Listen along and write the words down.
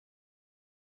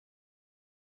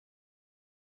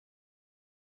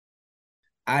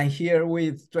I'm here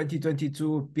with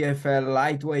 2022 PFL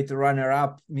lightweight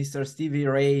runner-up, Mr. Stevie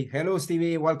Ray. Hello,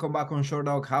 Stevie. Welcome back on Short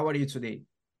Dog. How are you today?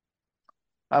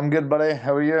 I'm good, buddy.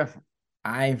 How are you?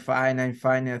 I'm fine. I'm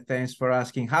fine. Thanks for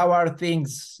asking. How are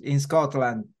things in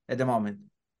Scotland at the moment?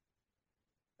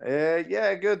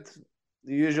 Yeah, good.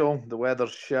 The usual. The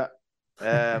weather's shit.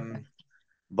 Um,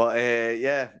 but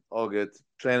yeah, all good.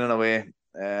 Training away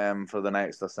for the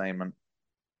next assignment.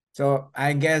 So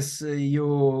I guess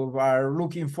you are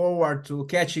looking forward to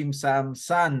catching some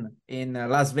sun in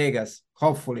Las Vegas,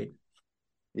 hopefully.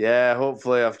 Yeah,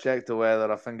 hopefully I've checked the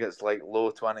weather. I think it's like low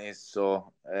 20s,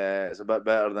 so it's a bit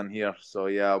better than here. So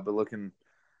yeah, I'll be looking.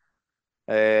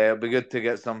 It'll be good to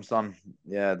get some sun.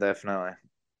 Yeah, definitely.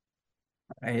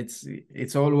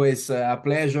 It's always a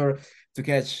pleasure to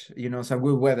catch some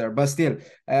good weather, but still,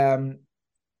 um,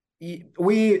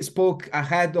 we spoke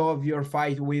ahead of your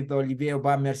fight with Olivier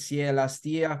Aubin-Mercier last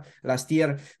year.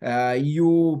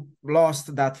 You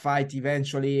lost that fight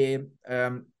eventually.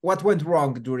 What went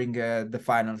wrong during the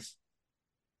finals?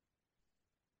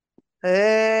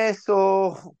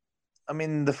 So I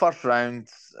mean, the first round,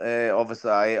 obviously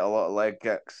I ate a lot of leg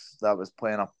kicks. I was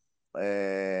playing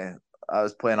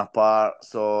a part.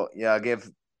 So yeah, I gave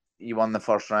he won the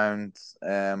first round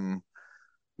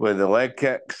with the leg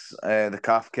kicks, the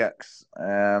calf kicks.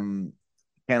 Kind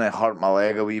of hurt my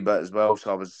leg a wee bit as well.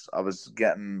 So I was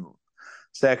getting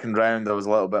second round. I was a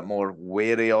little bit more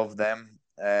wary of them.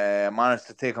 I managed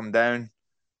to take him down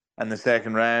in the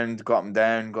second round. Got him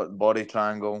down. Got the body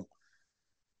triangle.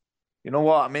 You know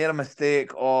what? I made a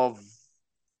mistake of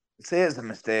say it's a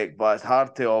mistake, but it's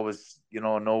hard to always,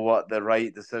 know what the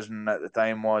right decision at the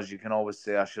time was. You can always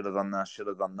say I should have done this, should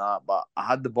have done that. But I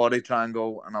had the body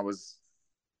triangle and I was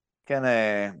kind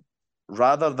of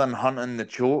rather than hunting the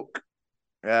choke,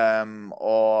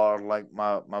 or like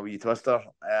my wee twister,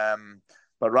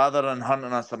 but rather than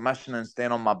hunting a submission and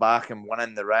staying on my back and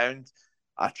winning the round,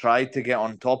 I tried to get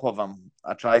on top of him.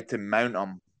 I tried to mount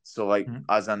him. So like Mm.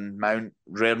 as in mount,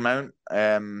 rear mount,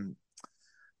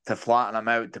 to flatten him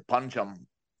out, to punch him.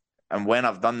 And when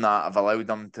I've done that, I've allowed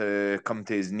him to come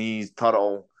to his knees,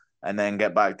 turtle, and then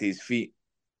get back to his feet.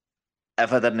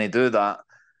 If I didn't do that,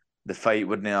 the fight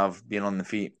wouldn't have been on the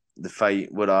feet. The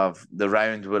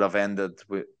round would have ended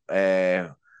with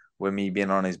me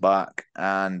being on his back.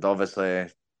 And obviously,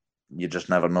 you just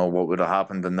never know what would have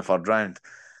happened in the third round.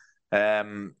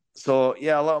 So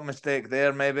yeah, a little mistake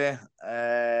there maybe.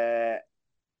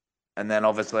 And then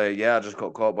obviously, yeah, I just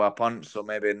got caught by a punch, so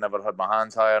maybe never had my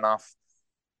hands high enough.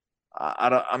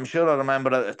 I'm sure I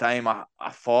remember at the time I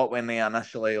thought when he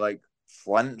initially like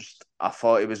flinched, I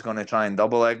thought he was going to try and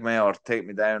double leg me or take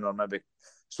me down or maybe.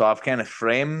 So I've kind of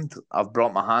framed. I've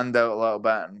brought my hand out a little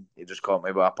bit and he just caught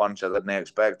me by a punch. I didn't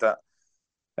expect it.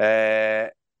 Uh,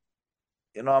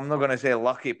 I'm not going to say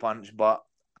lucky punch, but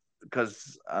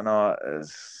because I know it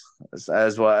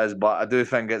is what it is, but I do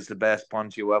think it's the best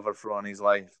punch he'll ever throw in his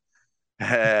life.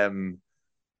 Um,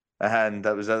 and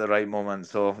that was at the right moment.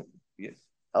 So yeah,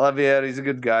 Olivier, he's a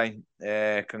good guy.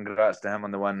 Congrats to him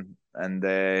on the win. And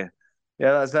yeah,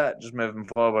 that's it. Just moving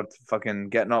forward. Fucking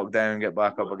get knocked down, get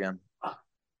back up again.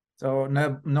 So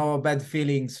no bad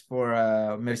feelings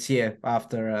for Mercier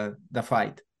after the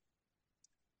fight.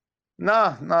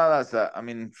 No, no, that's it. I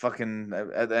mean, fucking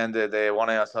at the end of the day, one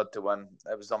of us had to win.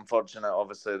 It was unfortunate,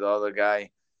 obviously, the other guy,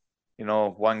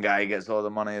 one guy gets all the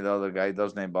money, the other guy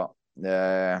doesn't. But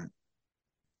uh,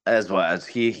 as what it is.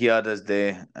 He had his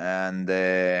day, and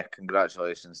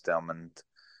congratulations to him. And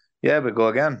yeah, we go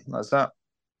again. That's it.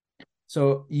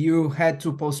 So you had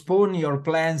to postpone your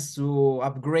plans to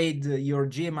upgrade your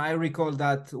gym. I recall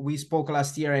that we spoke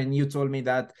last year and you told me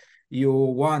that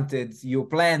you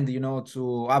planned,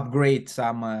 to upgrade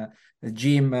some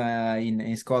gym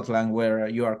in Scotland where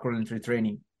you are currently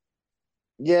training.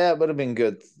 Yeah, it would have been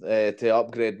good to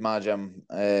upgrade my gym,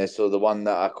 so the one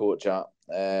that I coach at.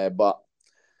 But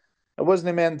it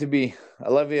wasn't meant to be.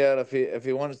 Olivia, if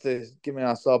he wants to give me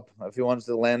a sub, if he wants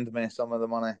to lend me some of the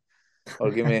money,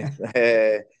 or give me,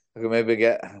 I could maybe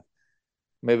get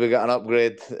an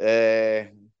upgrade.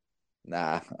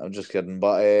 Nah, I'm just kidding.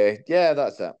 But yeah,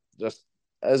 that's it. Just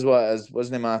is what it is.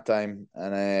 Wasn't my time,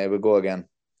 and we go again.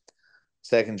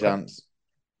 Second But chance.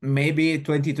 maybe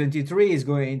 2023 is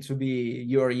going to be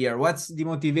your year. What's the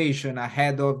motivation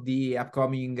ahead of the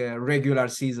upcoming regular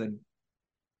season?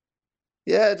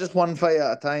 Yeah, just one fight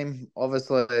at a time.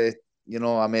 Obviously,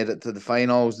 I made it to the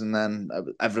finals, and then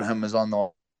everything was on the.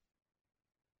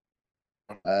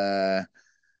 It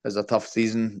was a tough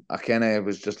season. I kind of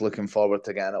was just looking forward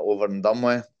to getting it over and done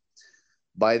with.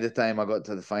 By the time I got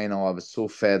to the final, I was so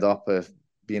fed up of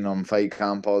being on fight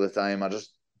camp all the time.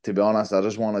 To be honest, I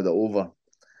just wanted it over.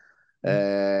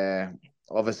 Uh,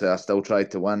 Obviously, I still tried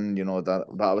to win, that,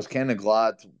 but I was kind of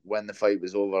glad when the fight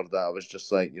was over that I was just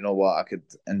like, you know what, I could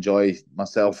enjoy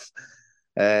myself.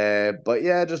 But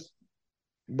yeah, just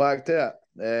back to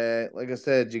it. Like I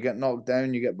said, you get knocked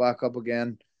down, you get back up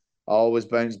again. I always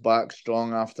bounce back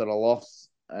strong after a loss.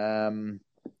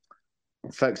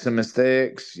 Fix the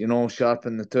mistakes,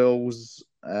 sharpen the tools,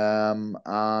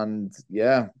 and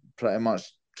yeah, pretty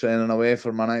much training away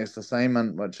for my next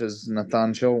assignment, which is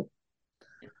Nathan Schultz.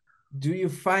 Do you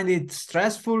find it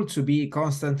stressful to be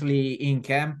constantly in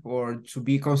camp or to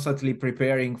be constantly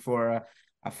preparing for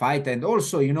a fight, and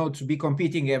also, to be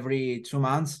competing every 2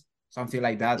 months, something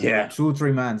like that, or Yeah, 2,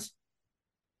 3 months?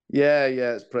 yeah,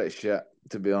 it's pretty shit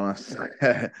to be honest.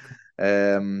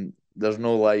 There's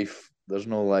no life. There's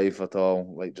no life at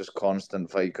all. Like just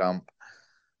constant fight camp.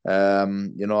 I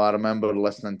remember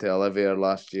listening to Olivier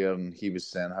last year, and he was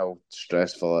saying how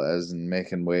stressful it is and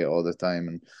making weight all the time.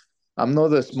 And I'm not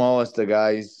the smallest of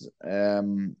guys,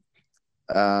 and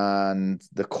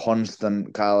the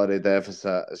constant calorie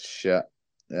deficit is shit.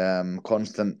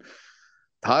 Constant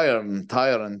tiring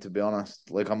to be honest.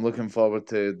 Like I'm looking forward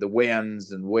to the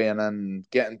weigh-ins and weighing in,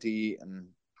 getting to eat, and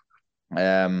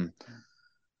um,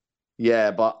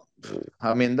 yeah, but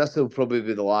I mean, this will probably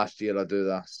be the last year I do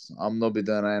this. I'm not be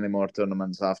doing any more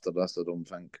tournaments after this. I don't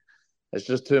think it's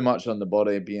just too much on the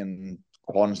body being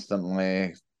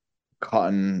constantly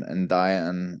cutting and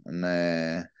dieting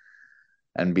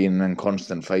and being in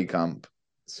constant fight camp.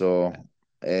 So,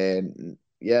 yeah,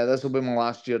 this will be my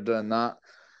last year doing that.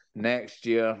 Next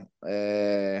year,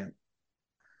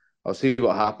 I'll see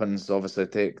what happens.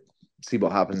 Obviously, see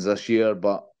what happens this year,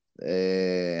 but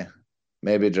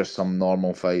maybe just some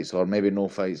normal fights or maybe no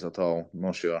fights at all.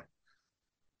 Not sure.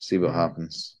 See what Mm.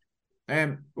 happens.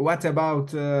 And what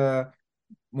about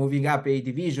moving up a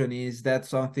division? Is that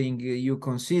something you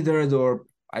considered, or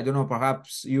I don't know,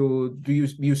 perhaps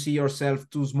you see yourself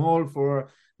too small for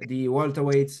the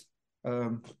welterweights?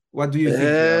 What do you think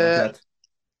of Uh, that?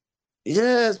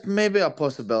 yeah, it's maybe a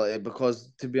possibility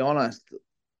because to be honest,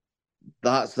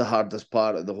 that's the hardest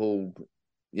part of the whole.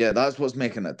 Yeah, that's what's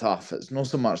making it tough. It's not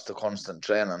so much the constant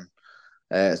training.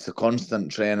 It's the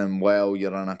constant training while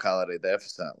you're in a calorie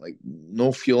deficit, like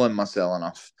no fueling myself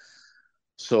enough.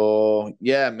 So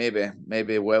yeah,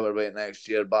 maybe welterweight next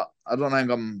year, but I don't think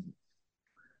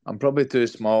I'm probably too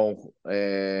small.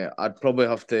 I'd probably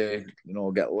have to,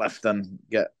 get lifting,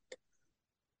 get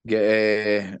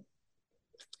get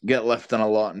lifting a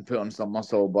lot and put on some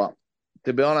muscle. But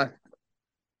to be honest,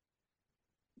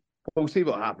 we'll see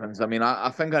what happens. I mean, I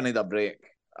think I need a break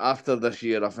after this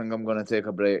year. I think I'm going to take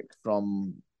a break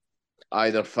from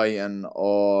either fighting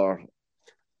or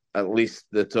at least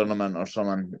the tournament or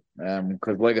something.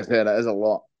 Because like I said, it is a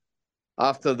lot.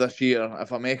 After this year,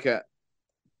 if I make it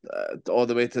all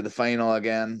the way to the final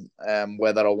again,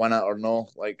 whether I win it or no,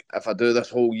 like if I do this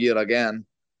whole year again,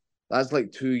 that's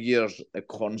like 2 years of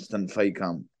constant fight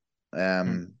camp,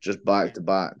 Mm. just back to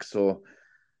back. So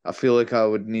I feel like I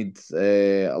would need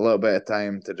a little bit of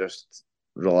time to just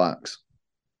relax.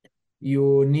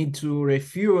 You need to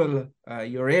refuel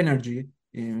your energy,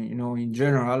 in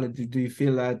general. Do you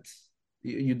feel that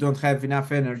you don't have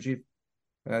enough energy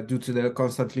due to the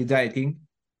constantly dieting?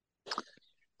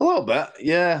 A little bit,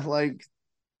 yeah. Like,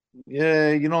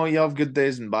 yeah, you have good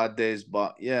days and bad days,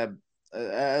 but yeah,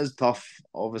 it is tough.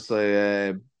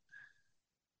 Obviously,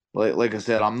 like I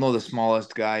said, I'm not the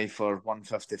smallest guy for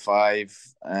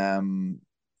 155.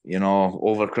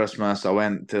 Over Christmas I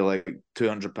went to like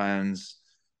 200 pounds.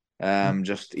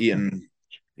 Just eating,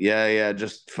 yeah,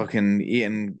 just fucking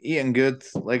eating good.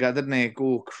 Like I didn't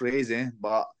go crazy,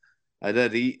 but I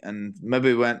did eat and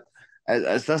maybe went.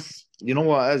 It's this, you know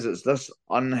what it is? It's this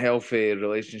unhealthy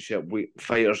relationship we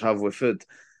fighters have with food.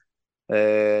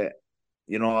 Uh,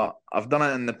 I've done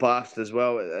it in the past as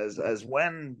well. As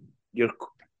when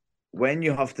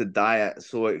you have to diet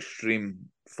so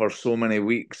extreme for so many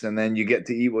weeks and then you get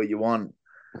to eat what you want,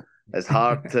 it's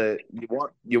hard to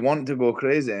you want to go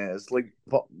crazy. It's like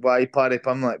why Paddy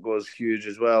Pimlet goes huge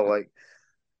as well. Like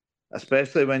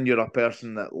especially when you're a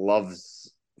person that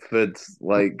loves food.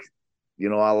 Like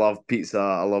I love pizza,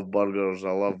 I love burgers,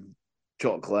 I love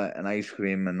chocolate and ice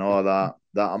cream and all that.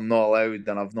 That I'm not allowed,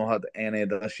 and I've not had any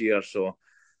this year. So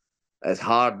it's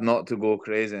hard not to go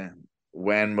crazy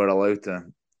when we're allowed to.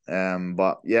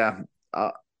 But yeah,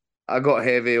 I got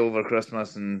heavy over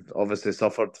Christmas and obviously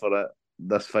suffered for it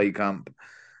this fight camp.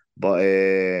 But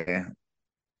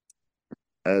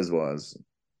as was.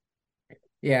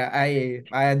 Yeah, I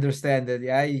understand that.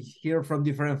 Yeah, I hear from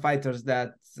different fighters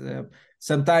that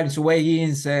sometimes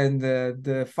weigh-ins and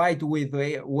the fight with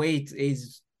weight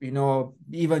is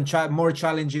even more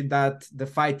challenging than the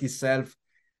fight itself,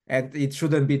 and it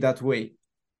shouldn't be that way.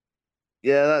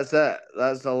 Yeah, that's it.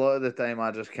 That's a lot of the time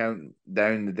I just count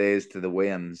down the days to the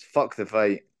weigh-ins. Fuck the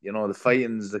fight. The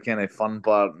fighting's the kind of fun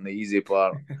part and the easy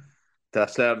part to a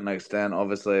certain extent,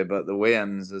 obviously, but the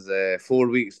weigh-ins is 4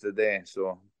 weeks today.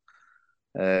 So,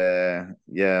 yeah,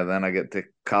 then I get to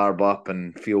carb up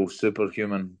and feel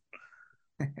superhuman.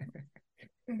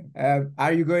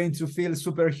 Are you going to feel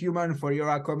superhuman for your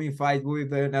upcoming fight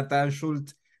with Nathan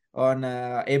Schultz on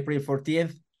April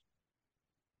 14th?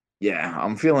 Yeah,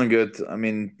 I'm feeling good. I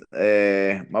mean,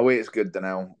 my weight's good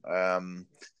now.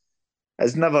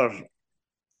 It's never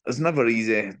it's never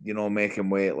easy, making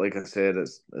weight. Like I said,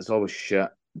 it's always shit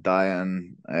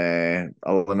dieting,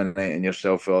 eliminating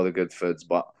yourself for all the good foods.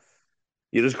 But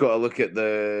you just got to look at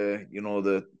the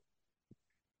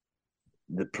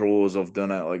pros of doing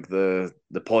it, like the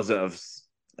positives,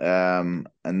 and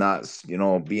that's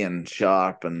being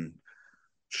sharp and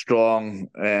strong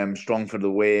for the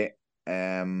weight.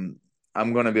 Um,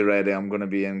 I'm gonna be ready. I'm gonna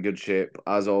be in good shape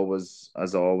as I always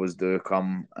do.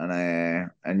 Come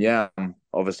and yeah, I'm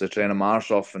obviously training my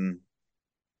arse off, and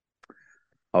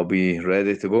I'll be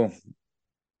ready to go.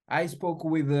 I spoke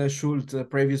with Schultz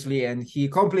previously, and he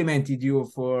complimented you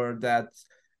for that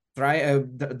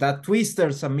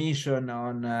twister submission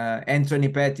on Anthony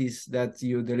Pettis that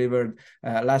you delivered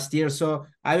last year. So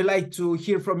I would like to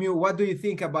hear from you. What do you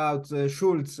think about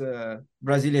Schultz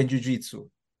Brazilian Jiu-Jitsu?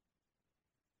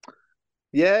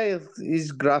 Yeah,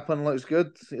 his grappling looks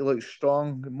good. He looks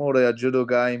strong. More of a judo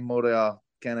guy. More of a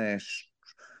kind of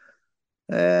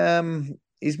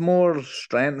he's more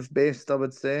strength based, I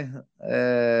would say.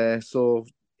 So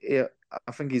yeah,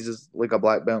 I think he's just like a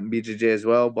black belt in BJJ as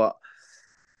well. But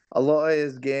a lot of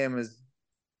his game is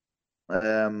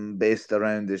based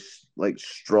around this like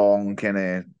strong kind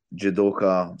of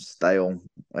judoka style,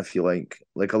 if you like.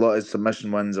 Like a lot of his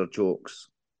submission wins or chokes.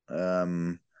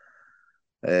 Um,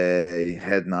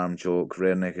 Head and arm choke,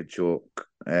 rear naked choke.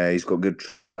 He's got good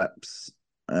trips.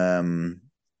 On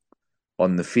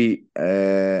the feet.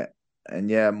 And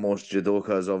yeah, most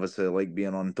judokas obviously like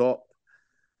being on top.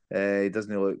 He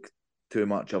doesn't look too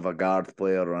much of a guard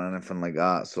player or anything like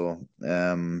that. So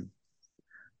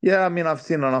yeah, I mean I've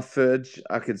seen enough footage.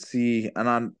 I could see,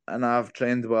 and I've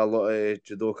trained with a lot of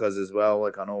judokas as well.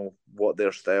 Like I know what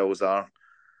their styles are.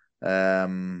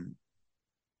 Um,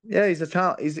 yeah, he's a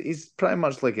challenge. He's pretty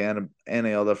much like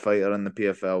any other fighter in the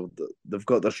PFL. They've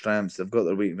got their strengths, they've got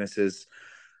their weaknesses.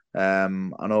 I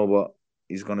know what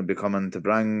he's going to be coming to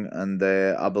bring, and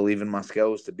I believe in my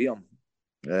skills to beat him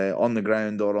on the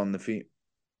ground or on the feet.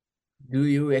 Do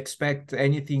you expect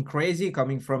anything crazy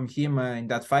coming from him in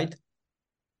that fight?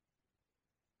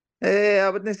 I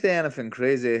wouldn't say anything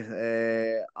crazy.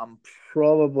 I'm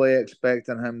probably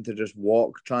expecting him to just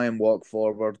try and walk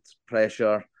forward,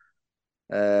 pressure.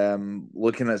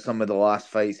 Looking at some of the last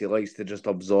fights, he likes to just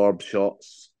absorb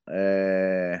shots.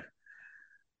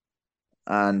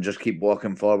 And just keep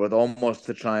walking forward, almost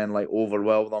to try and like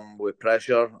overwhelm them with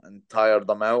pressure and tire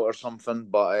them out or something.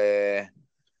 But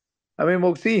I mean,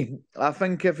 we'll see. I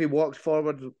think if he walks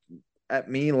forward at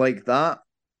me like that,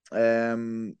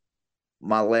 um,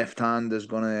 my left hand is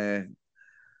gonna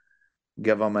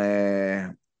give him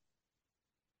a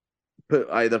put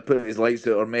his lights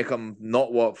out or make him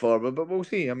not walk forward. But we'll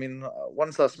see. I mean,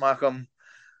 once I smack him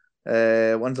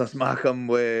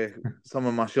with some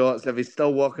of my shots, if he's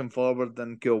still walking forward,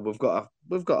 then cool. We've got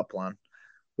a plan.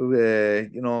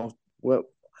 Well,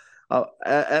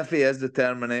 if he is the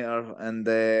Terminator and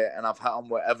I've hit him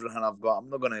with everything I've got, I'm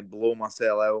not going to blow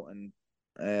myself out and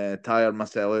tire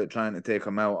myself out trying to take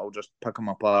him out. I'll just pick him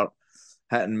apart,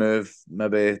 hit and move,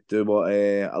 maybe do what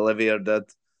Olivier did.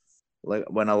 Like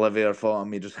when Olivier fought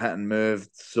him, he just hit and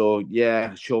moved. So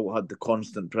yeah, Schultz had the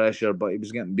constant pressure, but he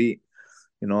was getting beat.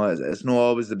 It's not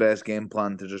always the best game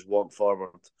plan to just walk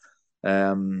forward.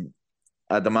 Um,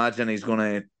 I'd imagine he's going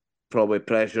to probably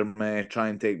pressure me, try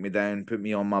and take me down, put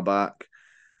me on my back.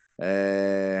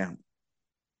 And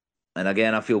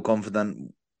again, I feel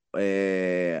confident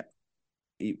whether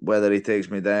he takes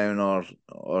me down or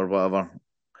whatever.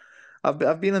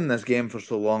 I've been in this game for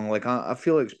so long, like I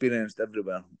feel experienced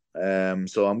everywhere.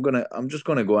 So I'm just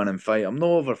gonna go in and fight. I'm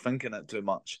not overthinking it too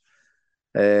much.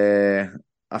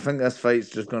 I think this fight's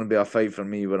just gonna be a fight for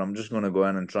me, where I'm just gonna go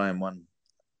in and try and win.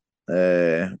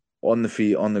 On the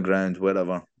feet, on the ground,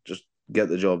 wherever. Just get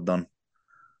the job done.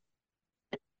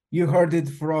 You heard it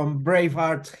from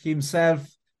Braveheart himself,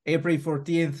 April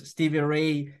 14th, Stevie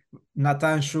Ray,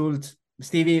 Nathan Schultz.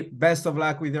 Stevie, best of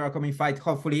luck with your upcoming fight.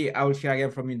 Hopefully, I will hear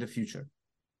again from you in the future.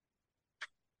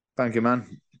 Thank you,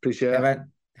 man. Appreciate it.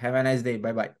 Have a nice day.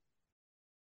 Bye bye.